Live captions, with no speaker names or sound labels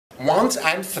once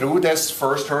I'm through this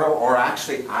first hurdle, or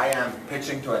actually I am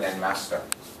pitching to an investor,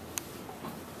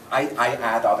 I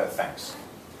add other things.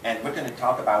 And we're going to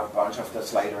talk about a bunch of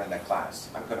this later in the class.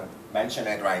 I'm going to mention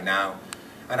it right now.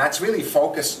 And that's really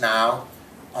focused now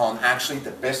on actually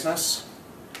the business,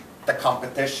 the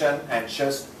competition, and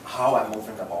just how I'm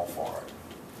moving the ball forward.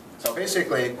 So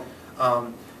basically,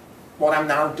 what I'm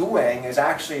now doing is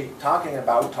actually talking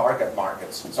about target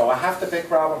markets. So I have the big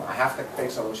problem, I have the big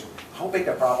solution. How big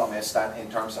a problem is that in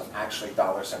terms of actually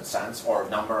dollars and cents or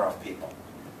number of people?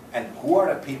 And who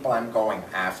are the people I'm going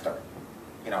after?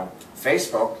 You know,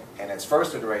 Facebook in its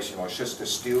first iteration was just the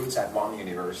students at one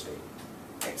university.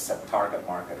 It's a target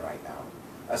market right now,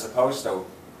 as opposed to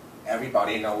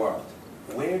everybody in the world.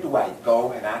 Where do I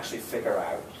go and actually figure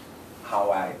out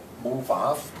how I move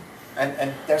off?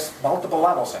 And there's multiple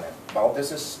levels in it. Well,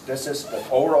 this is the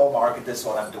overall market. This is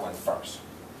what I'm doing first.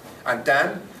 And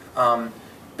then,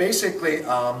 basically,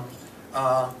 I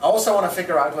also want to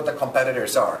figure out what the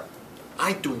competitors are.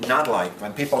 I do not like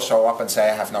when people show up and say,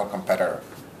 I have no competitor.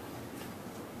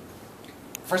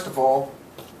 First of all,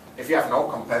 if you have no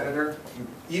competitor, you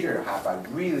either have a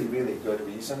really, really good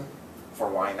reason for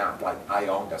why not. Like, I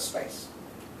own the space.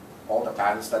 All the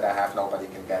patents that I have, nobody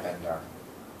can get in there.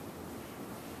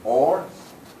 Or,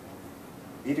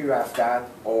 either you have that,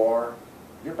 or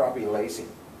you're probably lazy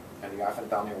and you haven't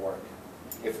done your work.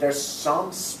 If there's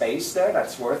some space there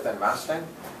that's worth investing,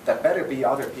 that better be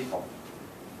other people.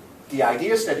 The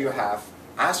ideas that you have,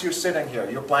 as you're sitting here,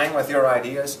 you're playing with your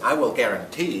ideas, I will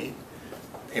guarantee,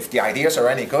 if the ideas are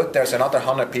any good, there's another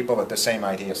 100 people with the same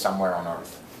idea somewhere on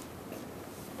Earth.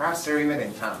 Perhaps they're even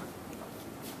in town.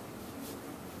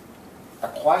 A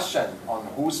question on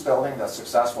who's building the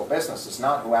successful business is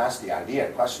not who has the idea.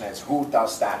 The question is who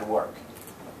does that work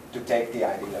to take the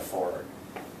idea forward.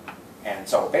 And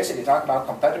so basically talking about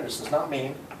competitors does not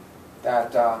mean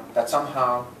that, that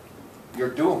somehow you're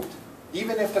doomed.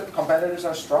 Even if the competitors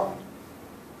are strong.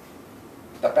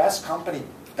 The best company,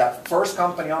 that first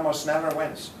company almost never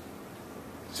wins.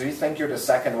 So you think you're the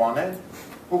second one in?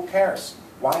 Who cares?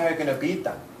 Why are you going to beat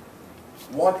them?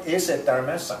 What is it they're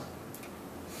missing?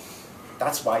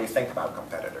 That's why you think about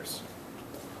competitors.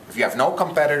 If you have no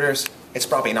competitors, it's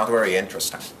probably not very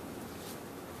interesting.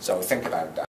 So think about that.